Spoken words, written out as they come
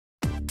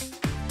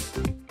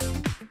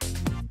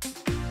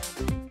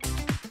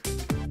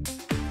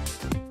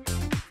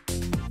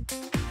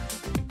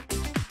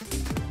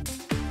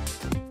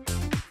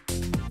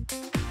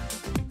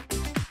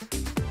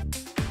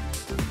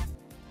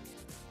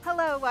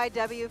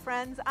YW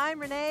friends. I'm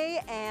Renee,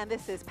 and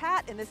this is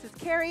Pat, and this is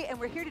Carrie, and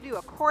we're here to do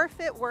a core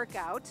fit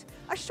workout,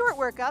 a short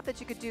workout that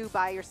you could do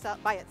by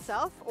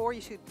itself, or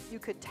you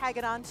could tag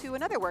it on to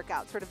another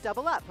workout, sort of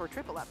double up or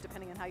triple up,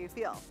 depending on how you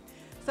feel.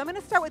 So I'm going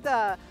to start with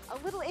a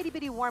little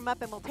itty-bitty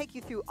warm-up, and we'll take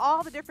you through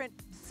all the different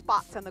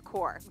spots on the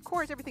core. The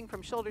core is everything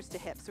from shoulders to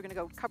hips. We're going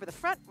to go cover the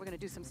front, we're going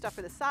to do some stuff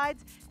for the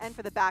sides, and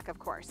for the back, of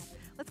course.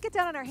 Let's get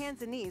down on our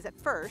hands and knees at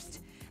first,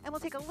 and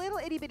we'll take a little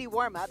itty-bitty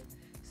warm-up.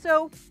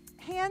 So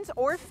hands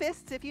or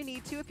fists if you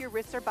need to. If your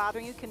wrists are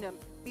bothering you, can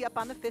be up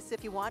on the fists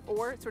if you want,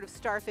 or sort of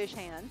starfish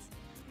hands.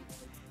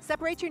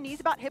 Separate your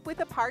knees about hip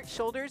width apart.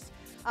 Shoulders,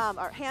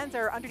 or hands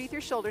are underneath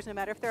your shoulders, no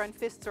matter if they're on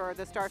fists or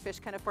the starfish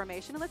kind of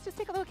formation. And let's just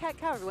take a little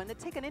cat-cow, everyone. Then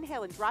take an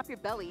inhale and drop your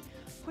belly.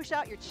 Push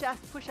out your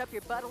chest, push up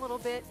your butt a little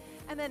bit.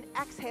 And then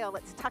exhale,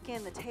 let's tuck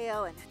in the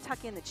tail and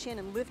tuck in the chin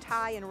and lift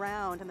high and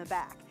round in the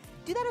back.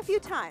 Do that a few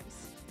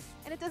times.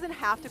 And it doesn't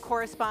have to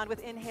correspond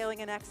with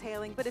inhaling and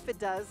exhaling, but if it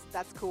does,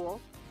 that's cool.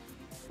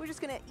 We're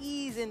just going to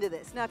ease into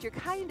this. Now, if you're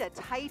kind of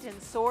tight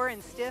and sore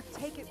and stiff,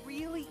 take it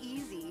really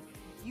easy.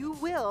 You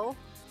will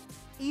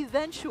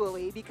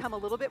eventually become a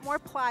little bit more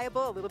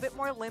pliable, a little bit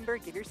more limber.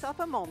 Give yourself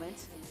a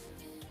moment.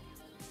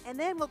 And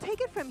then we'll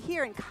take it from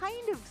here and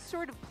kind of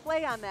sort of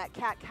play on that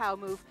cat-cow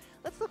move.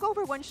 Let's look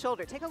over one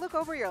shoulder. Take a look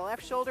over your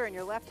left shoulder and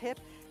your left hip,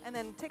 and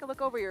then take a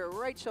look over your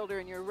right shoulder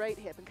and your right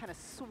hip and kind of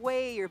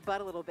sway your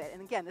butt a little bit.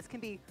 And again, this can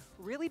be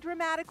really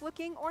dramatic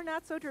looking or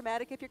not so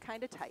dramatic if you're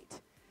kind of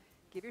tight.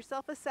 Give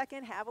yourself a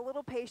second, have a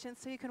little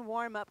patience so you can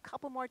warm up a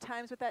couple more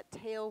times with that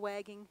tail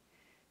wagging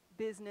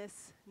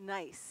business.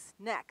 Nice.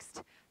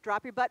 Next,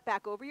 drop your butt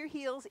back over your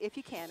heels if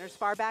you can, or as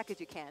far back as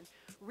you can.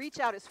 Reach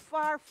out as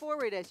far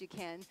forward as you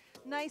can.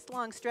 Nice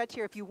long stretch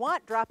here. If you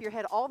want, drop your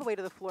head all the way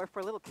to the floor for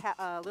a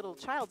little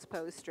child's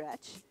pose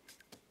stretch.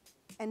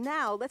 And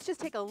now let's just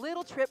take a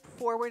little trip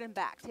forward and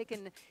back. Take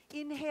an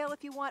inhale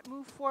if you want,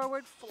 move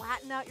forward,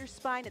 flatten out your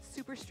spine. It's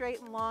super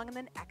straight and long, and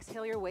then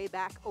exhale your way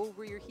back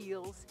over your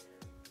heels.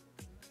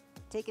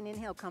 Take an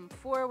inhale, come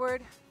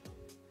forward.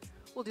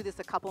 We'll do this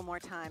a couple more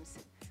times.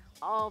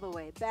 All the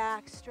way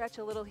back, stretch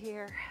a little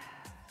here.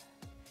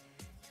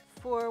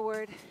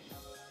 Forward.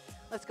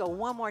 Let's go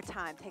one more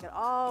time. Take it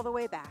all the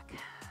way back.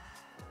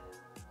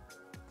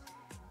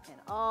 And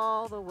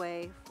all the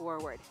way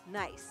forward.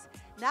 Nice.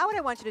 Now what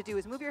I want you to do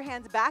is move your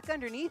hands back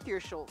underneath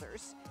your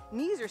shoulders.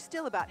 Knees are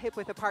still about hip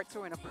width apart, so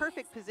we're in a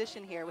perfect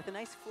position here with a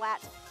nice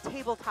flat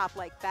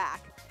tabletop-like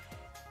back.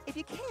 If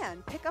you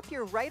can, pick up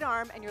your right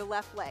arm and your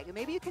left leg. And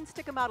maybe you can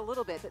stick them out a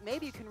little bit, but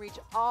maybe you can reach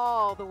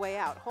all the way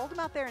out. Hold them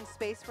out there in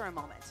space for a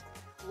moment.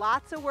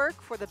 Lots of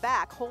work for the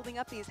back, holding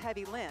up these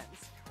heavy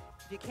limbs.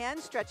 If you can,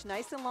 stretch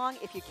nice and long.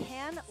 If you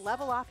can,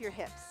 level off your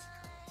hips.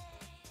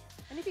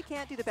 And if you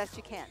can't, do the best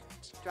you can.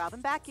 Draw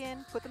them back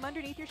in, put them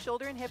underneath your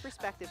shoulder and hip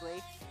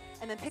respectively,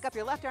 and then pick up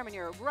your left arm and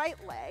your right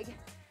leg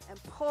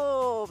and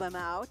pull them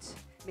out.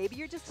 Maybe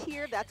you're just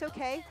here, that's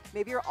okay.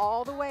 Maybe you're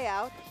all the way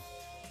out.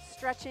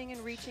 Stretching and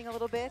reaching a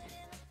little bit.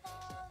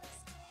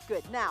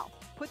 Good. Now,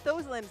 put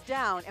those limbs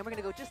down, and we're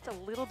going to go just a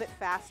little bit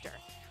faster.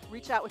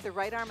 Reach out with the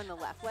right arm and the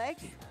left leg,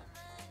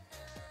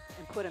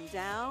 and put them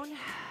down.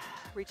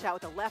 Reach out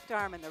with the left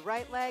arm and the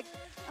right leg,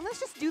 and let's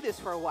just do this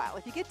for a while.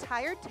 If you get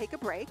tired, take a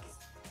break.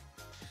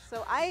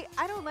 So I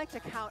don't like to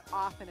count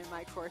often in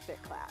my core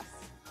fit class.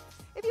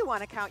 If you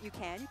want to count, you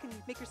can. You can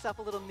make yourself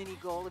a little mini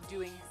goal of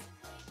doing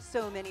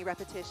so many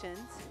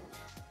repetitions.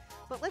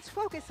 But let's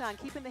focus on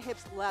keeping the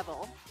hips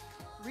level,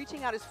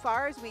 reaching out as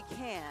far as we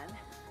can,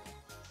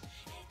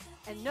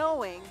 and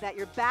knowing that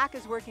your back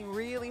is working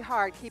really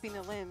hard, keeping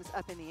the limbs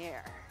up in the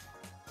air.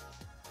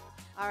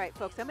 All right,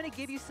 folks, I'm going to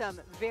give you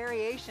some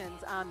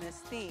variations on this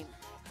theme.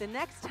 The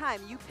next time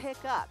you pick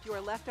up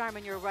your left arm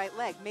and your right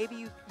leg, maybe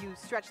you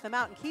stretch them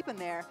out and keep them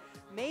there.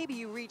 Maybe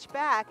you reach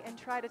back and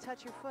try to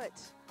touch your foot.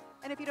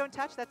 And if you don't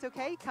touch, that's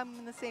okay. Come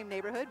in the same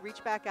neighborhood,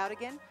 reach back out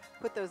again,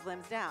 put those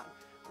limbs down.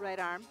 Right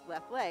arm,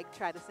 left leg,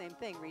 try the same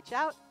thing. Reach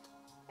out.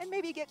 And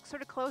maybe you get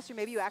sort of close, or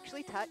maybe you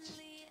actually touch.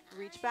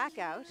 Reach back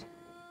out,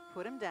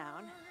 put them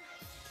down.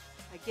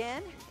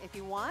 Again, if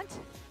you want,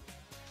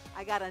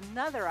 I got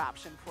another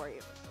option for you.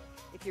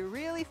 If you're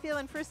really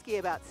feeling frisky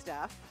about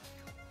stuff,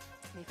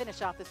 let me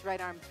finish off this right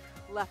arm,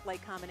 left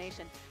leg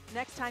combination.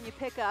 Next time you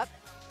pick up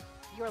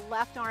your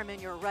left arm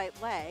and your right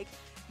leg,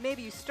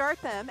 maybe you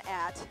start them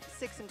at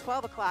 6 and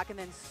 12 o'clock and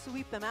then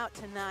sweep them out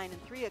to 9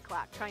 and 3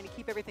 o'clock, trying to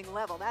keep everything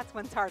level. That's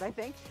one's hard, I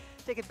think.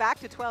 Take it back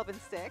to 12 and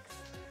 6.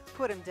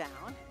 Put them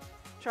down.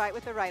 Try it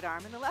with the right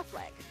arm and the left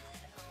leg.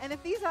 And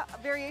if these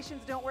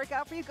variations don't work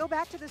out for you, go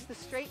back to the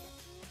straight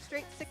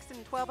 6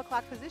 and 12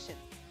 o'clock position.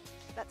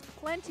 That's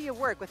plenty of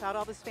work without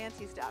all this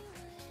fancy stuff.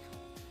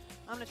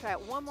 I'm going to try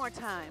it one more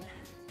time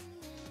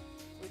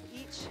with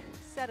each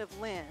set of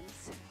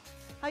limbs.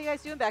 How you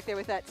guys doing back there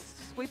with that,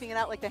 sweeping it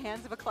out like the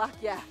hands of a clock?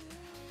 Yeah.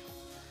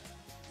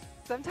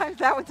 Sometimes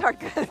that one's hard.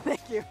 Good.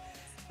 Thank you.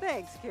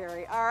 Thanks,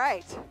 Carrie. All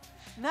right.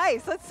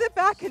 Nice. Let's sit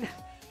back and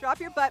drop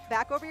your butt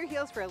back over your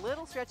heels for a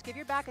little stretch. Give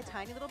your back a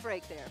tiny little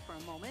break there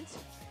for a moment.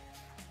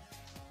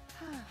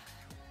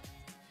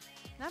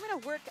 Now I'm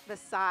gonna work the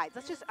sides.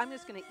 I'm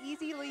just gonna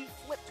easily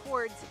flip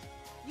towards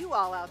you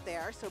all out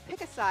there. So pick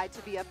a side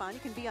to be up on.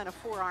 You can be on a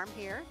forearm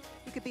here.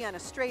 You could be on a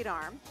straight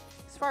arm.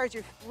 As far as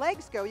your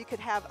legs go, you could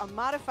have a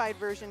modified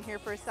version here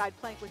for a side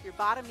plank with your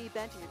bottom knee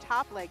bent and your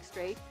top leg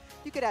straight.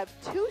 You could have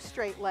 2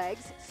 straight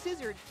legs,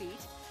 scissored feet,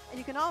 and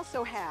you can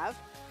also have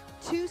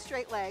 2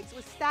 straight legs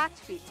with stacked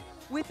feet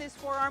with this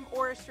forearm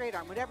or a straight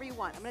arm, whatever you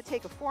want. I'm gonna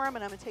take a forearm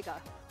and I'm gonna take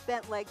a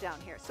bent leg down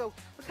here. So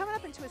we're coming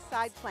up into a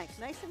side plank,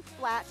 nice and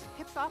flat,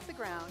 hips off the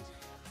ground,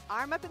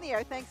 arm up in the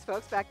air. Thanks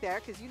folks back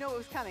there, because you know it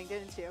was coming,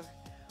 didn't you?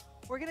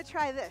 We're gonna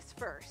try this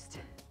first.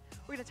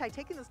 We're gonna try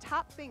taking those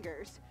top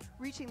fingers,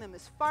 reaching them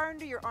as far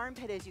under your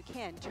armpit as you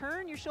can.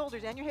 Turn your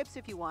shoulders and your hips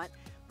if you want.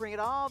 Bring it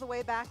all the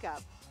way back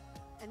up.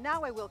 And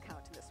now I will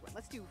count in this one.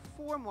 Let's do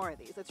 4 more of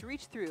these. Let's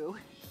reach through.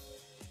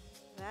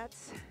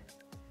 That's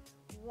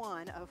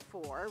 1 of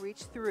 4.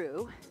 Reach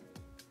through.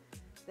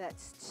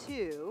 That's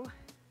 2.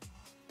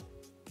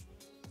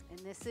 And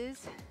this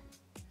is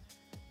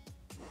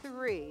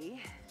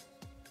 3.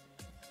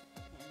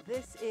 And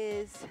this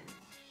is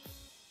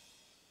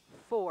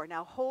 4.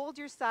 Now hold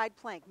your side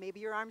plank. Maybe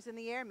your arm's in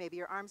the air, maybe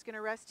your arm's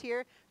gonna rest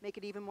here. Make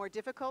it even more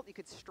difficult. You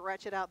could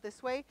stretch it out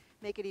this way.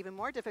 Make it even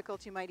more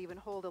difficult. You might even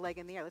hold a leg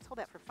in the air. Let's hold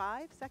that for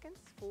 5 seconds.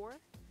 4,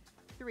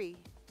 3,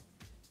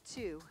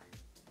 2,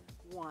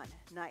 1.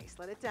 Nice.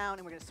 Let it down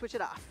and we're gonna switch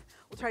it off.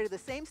 We'll try to do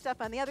the same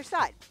stuff on the other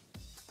side.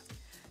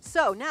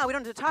 So now we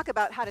don't have to talk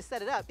about how to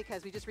set it up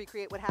because we just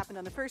recreate what happened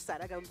on the first side.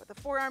 I go with the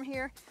forearm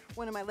here.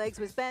 One of my legs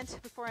was bent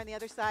before on the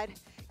other side.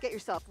 Get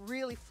yourself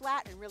really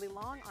flat and really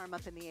long, arm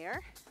up in the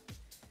air.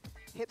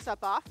 Hips up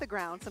off the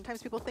ground.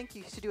 Sometimes people think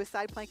you should do a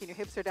side plank and your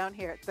hips are down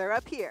here. They're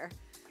up here.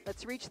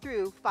 Let's reach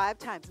through 5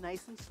 times,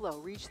 nice and slow.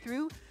 Reach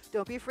through.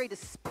 Don't be afraid to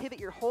pivot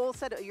your whole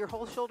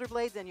shoulder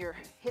blades and your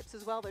hips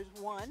as well. There's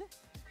 1.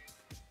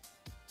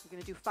 We're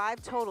gonna do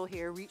 5 total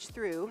here. Reach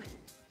through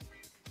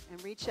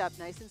and reach up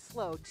nice and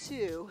slow.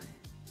 2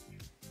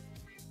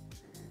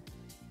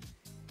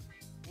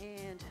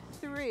 and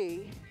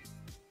 3,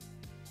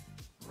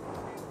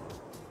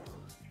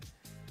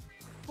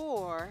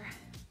 4.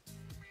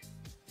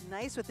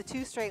 Nice with the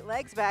 2 straight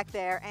legs back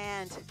there,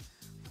 and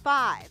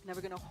 5. Now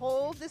we're gonna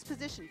hold this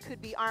position.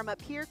 Could be arm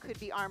up here, could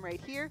be arm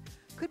right here,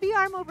 could be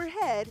arm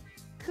overhead,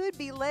 could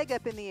be leg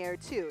up in the air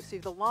too. So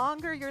the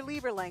longer your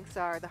lever lengths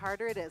are, the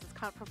harder it is. Let's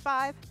count for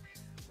 5,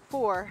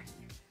 4,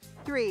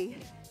 3,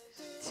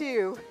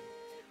 2,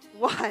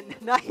 1.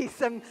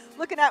 Nice. I'm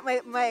looking at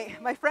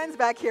my friends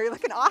back here. You're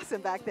looking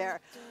awesome back there.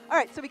 All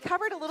right, so we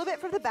covered a little bit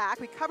from the back.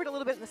 We covered a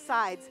little bit in the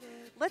sides.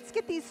 Let's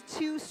get these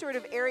 2 sort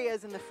of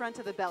areas in the front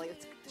of the belly.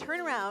 Let's turn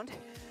around,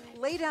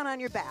 lay down on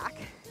your back,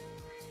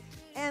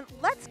 and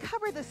let's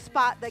cover the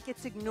spot that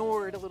gets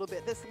ignored a little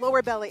bit, this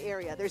lower belly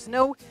area. There's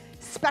no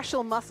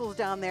special muscles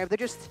down there. They're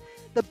just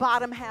the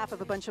bottom half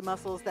of a bunch of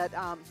muscles that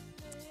are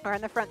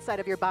on the front side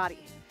of your body.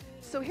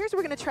 So here's what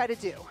we're gonna try to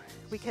do.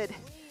 We could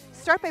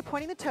start by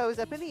pointing the toes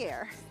up in the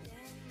air.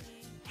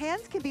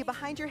 Hands can be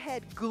behind your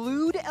head,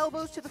 glued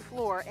elbows to the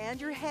floor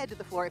and your head to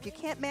the floor. If you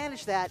can't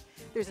manage that,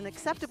 there's an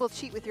acceptable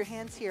cheat with your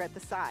hands here at the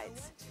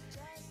sides.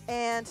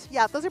 And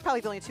yeah, those are probably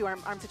the only 2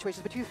 arm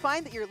situations, but if you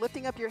find that you're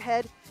lifting up your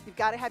head, you've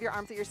got to have your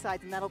arms at your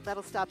sides, and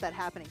that'll stop that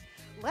happening.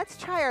 Let's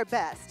try our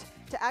best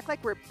to act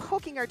like we're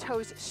poking our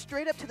toes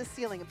straight up to the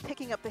ceiling and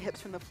picking up the hips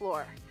from the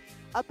floor.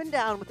 Up and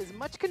down with as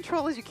much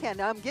control as you can.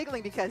 Now I'm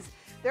giggling because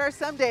there are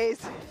some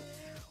days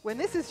when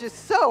this is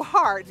just so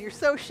hard and you're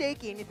so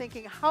shaky and you're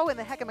thinking, how in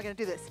the heck am I gonna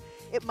do this?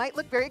 It might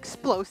look very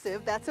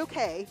explosive, that's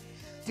okay.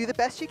 Do the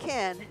best you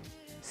can.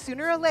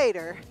 Sooner or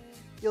later,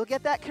 you'll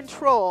get that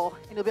control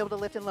and you'll be able to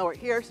lift and lower.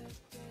 Here's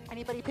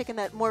anybody picking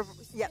that more,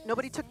 yeah,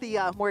 nobody took the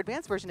more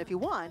advanced version. If you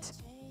want,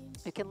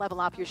 you can level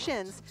off your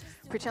shins.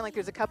 Pretend like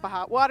there's a cup of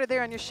hot water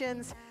there on your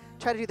shins.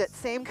 Try to do that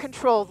same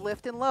controlled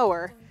lift and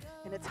lower.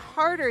 And it's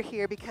harder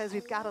here because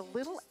we've got a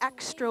little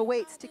extra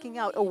weight sticking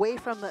out away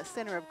from the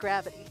center of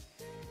gravity.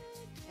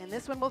 And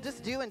this one we'll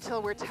just do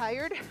until we're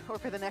tired or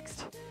for the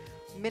next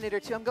minute or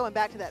 2. I'm going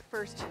back to that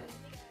first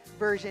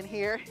version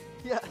here.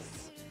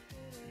 Yes.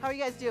 How are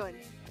you guys doing?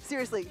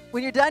 Seriously,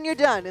 when you're done, you're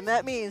done. And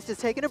that means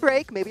just taking a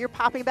break. Maybe you're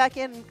popping back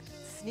in,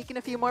 sneaking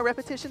a few more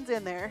repetitions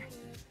in there.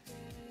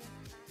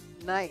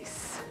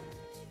 Nice.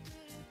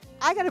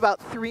 I got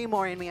about 3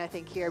 more in me, I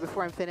think, here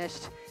before I'm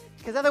finished.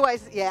 Because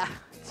otherwise, yeah,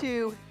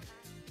 2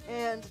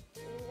 and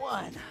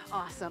 1.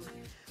 Awesome.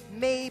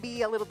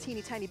 Maybe a little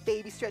teeny tiny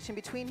baby stretch in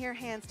between here,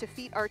 hands to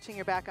feet, arching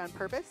your back on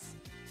purpose.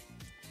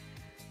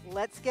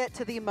 Let's get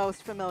to the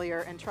most familiar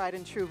and tried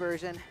and true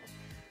version,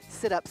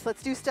 sit-ups.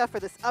 Let's do stuff for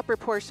this upper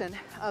portion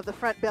of the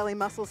front belly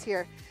muscles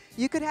here.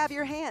 You could have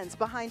your hands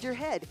behind your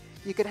head.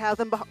 You could have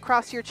them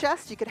across your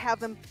chest. You could have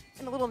them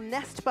in a little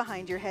nest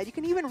behind your head. You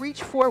can even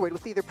reach forward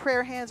with either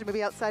prayer hands or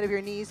maybe outside of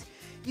your knees.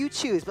 You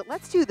choose, but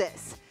let's do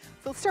this.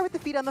 So let's start with the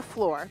feet on the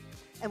floor.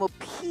 And we'll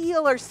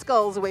peel our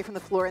skulls away from the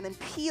floor and then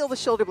peel the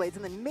shoulder blades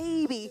and then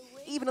maybe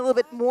even a little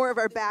bit more of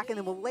our back, and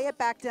then we'll lay it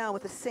back down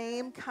with the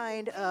same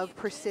kind of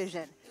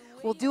precision.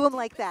 We'll do them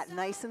like that,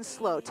 nice and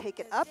slow. Take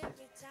it up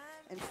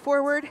and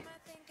forward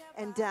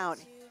and down.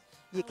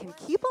 You can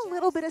keep a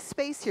little bit of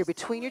space here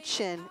between your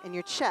chin and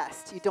your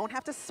chest. You don't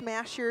have to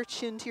smash your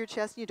chin to your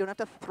chest, and you don't have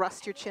to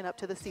thrust your chin up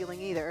to the ceiling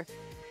either.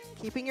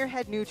 Keeping your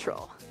head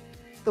neutral.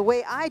 The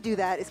way I do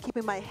that is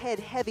keeping my head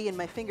heavy and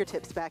my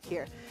fingertips back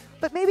here.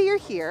 But maybe you're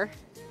here,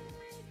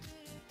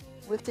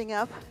 lifting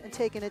up and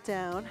taking it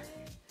down.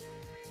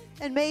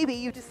 And maybe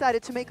you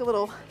decided to make a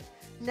little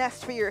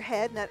nest for your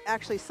head, and that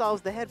actually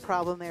solves the head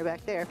problem there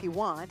back there if you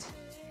want.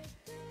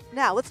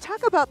 Now, let's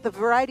talk about the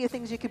variety of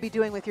things you could be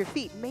doing with your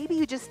feet. Maybe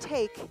you just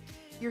take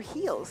your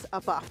heels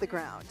up off the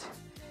ground.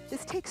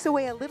 This takes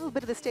away a little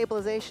bit of the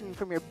stabilization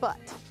from your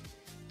butt.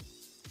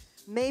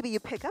 Maybe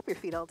you pick up your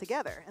feet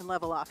altogether and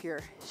level off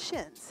your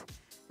shins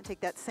and take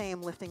that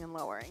same lifting and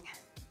lowering.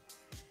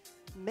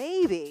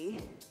 Maybe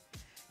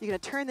you're going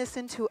to turn this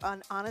into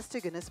an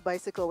honest-to-goodness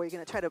bicycle where you're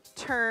going to try to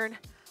turn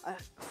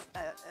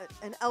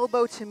an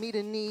elbow to meet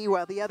a knee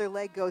while the other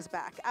leg goes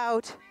back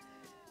out.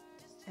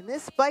 And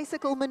this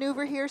bicycle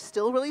maneuver here,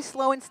 still really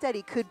slow and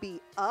steady, could be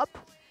up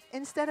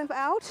instead of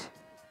out.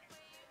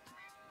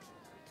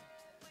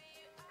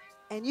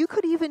 And you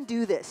could even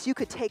do this. You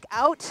could take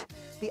out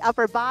the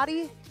upper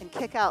body and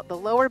kick out the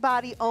lower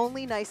body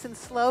only, nice and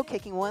slow,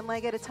 kicking one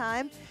leg at a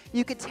time.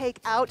 You could take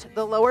out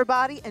the lower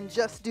body and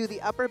just do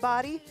the upper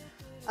body,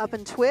 up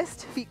and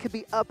twist. Feet could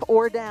be up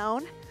or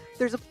down.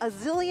 There's a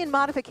zillion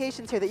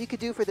modifications here that you could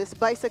do for this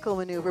bicycle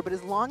maneuver, but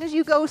as long as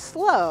you go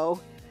slow,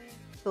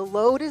 the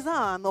load is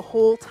on the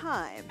whole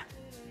time.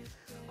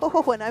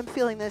 Oh, and I'm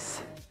feeling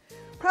this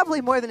probably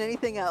more than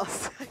anything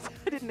else.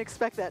 I didn't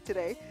expect that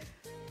today.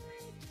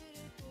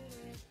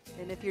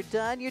 And if you're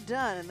done,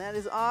 and that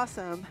is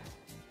awesome.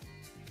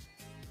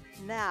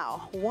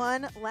 Now,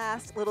 one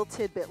last little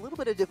tidbit, a little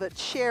bit of a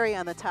cherry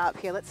on the top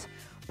here. Let's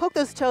poke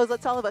those toes.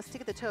 Let's all of us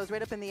stick at the toes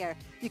right up in the air.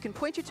 You can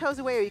point your toes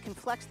away or you can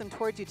flex them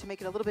towards you to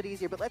make it a little bit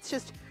easier, but let's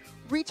just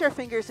reach our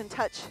fingers and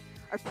touch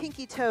our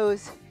pinky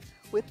toes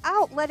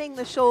without letting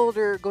the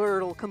shoulder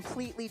girdle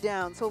completely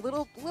down. So a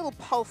little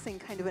pulsing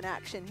kind of an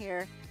action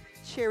here.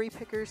 Cherry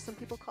pickers, some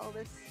people call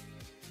this.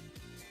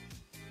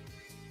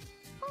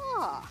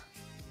 Ah,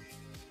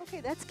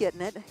 okay, that's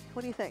getting it.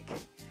 What do you think?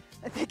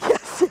 I think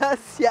yes,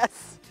 yes,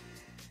 yes.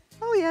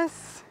 Oh,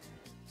 yes.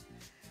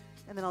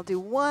 And then I'll do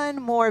one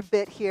more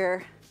bit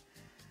here.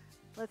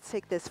 Let's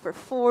take this for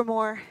 4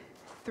 more,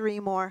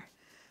 3 more,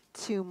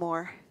 2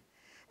 more,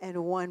 and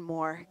 1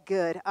 more.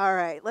 Good. All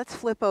right, let's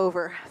flip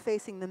over,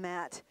 facing the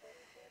mat.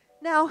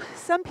 Now,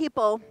 some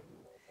people,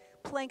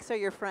 planks are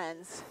your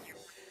friends.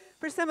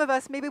 For some of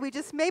us, maybe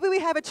we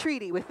have a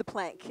treaty with the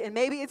plank, and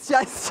maybe it's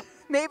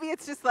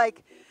just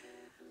like,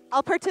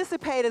 I'll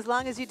participate as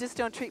long as you just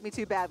don't treat me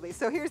too badly.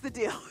 So here's the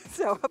deal.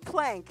 So a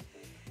plank.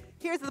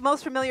 Here's the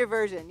most familiar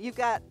version. You've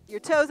got your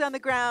toes on the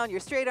ground, your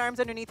straight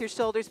arms underneath your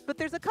shoulders, but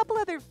there's a couple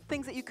other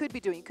things that you could be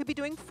doing. You could be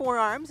doing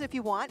forearms if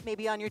you want,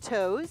 maybe on your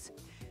toes.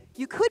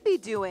 You could be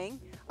doing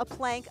a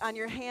plank on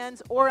your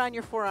hands or on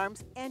your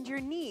forearms and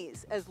your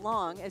knees, as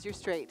long as you're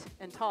straight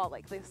and tall,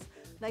 like this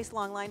nice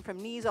long line from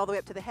knees all the way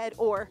up to the head,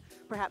 or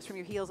perhaps from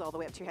your heels all the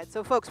way up to your head.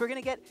 So folks, we're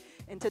gonna get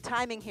into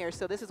timing here.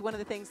 So this is one of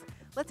the things,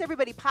 let's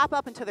everybody pop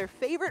up into their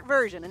favorite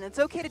version, and it's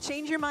okay to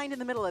change your mind in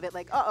the middle of it,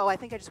 like, uh-oh, I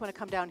think I just wanna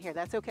come down here.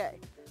 That's okay.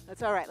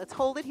 That's all right. Let's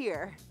hold it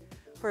here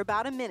for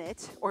about a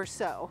minute or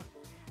so,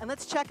 and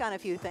let's check on a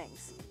few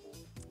things.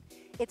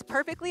 It's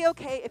perfectly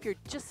okay if you're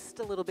just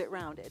a little bit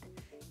rounded.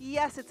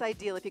 Yes, it's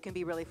ideal if you can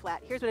be really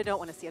flat. Here's what I don't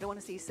want to see. I don't want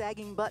to see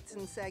sagging butts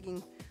and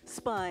sagging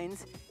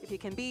spines. If you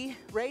can be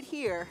right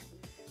here,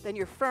 then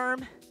you're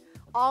firm,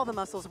 all the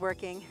muscles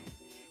working.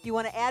 You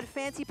want to add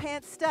fancy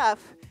pants stuff,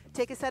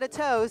 take a set of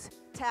toes,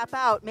 tap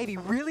out, maybe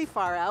really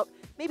far out,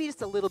 maybe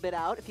just a little bit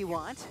out if you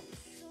want.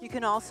 You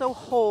can also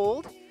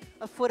hold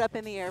a foot up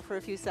in the air for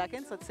a few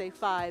seconds, let's say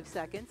 5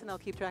 seconds, and I'll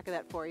keep track of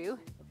that for you.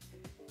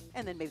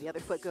 And then maybe the other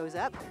foot goes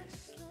up.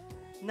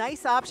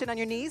 Nice option on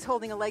your knees,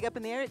 holding a leg up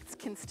in the air. It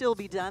can still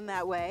be done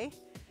that way.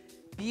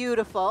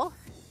 Beautiful.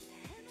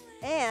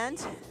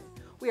 And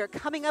we are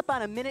coming up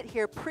on a minute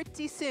here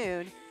pretty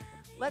soon.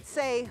 Let's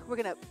say we're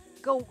gonna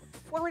go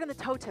forward on the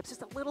toe tips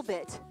just a little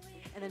bit,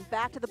 and then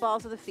back to the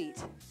balls of the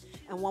feet.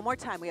 And one more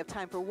time, we have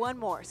time for one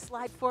more.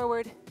 Slide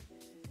forward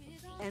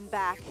and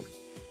back,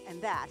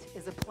 and that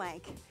is a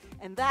plank.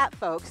 And that,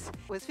 folks,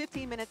 was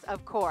 15 minutes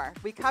of core.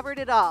 We covered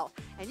it all.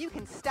 And you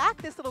can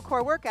stack this little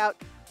core workout,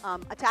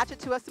 attach it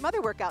to some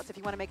other workouts if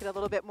you want to make it a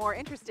little bit more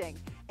interesting.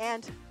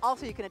 And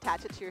also you can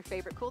attach it to your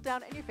favorite cool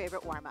down and your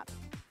favorite warm up.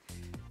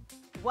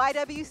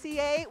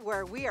 YWCA,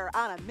 where we are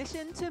on a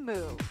mission to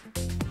move.